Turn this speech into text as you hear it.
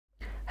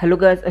Hello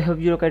guys, I hope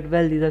you look at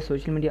well. These are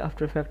social media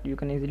After Effects. You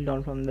can easily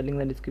download from the link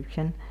in the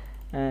description.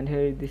 And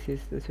here this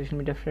is the social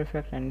media After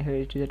Effects, and here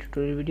it is a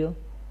tutorial video.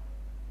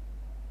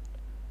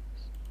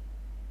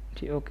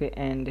 Okay,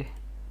 and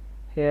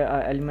here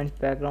are elements,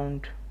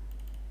 background.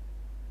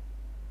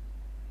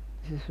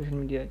 This is social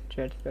media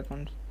chats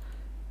backgrounds,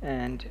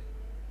 and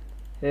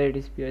here it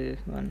is this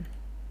one.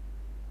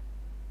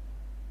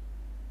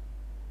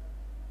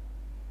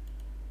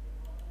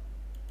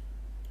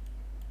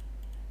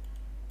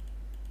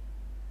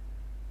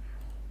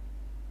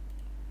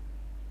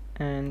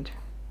 And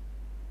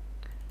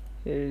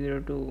here is 0,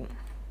 2,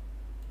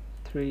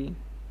 3,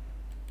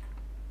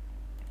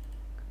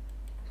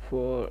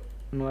 4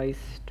 noise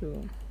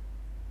 2,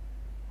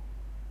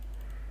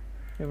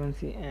 you can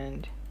see,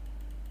 and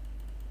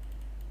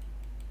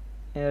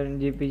here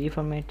in JPG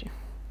format,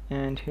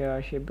 and here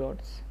are shape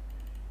dots,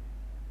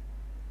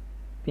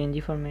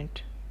 PNG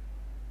format,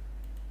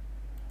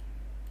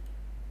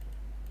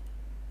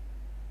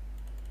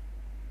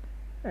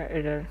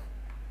 error,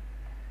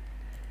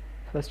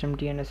 first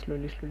empty and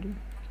slowly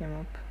came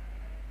up,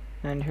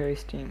 and here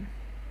is team,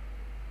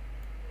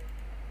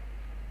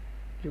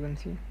 you can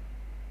see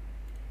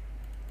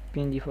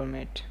PNG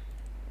format,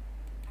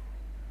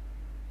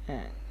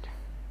 and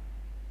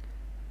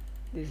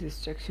this is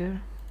structure.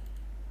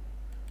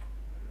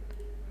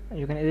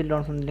 You can easily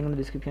download from the link in the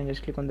description.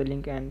 Just click on the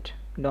link and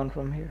down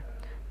from here.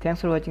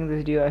 Thanks for watching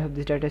this video. I hope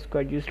this data is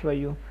quite useful for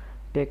you.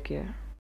 Take care.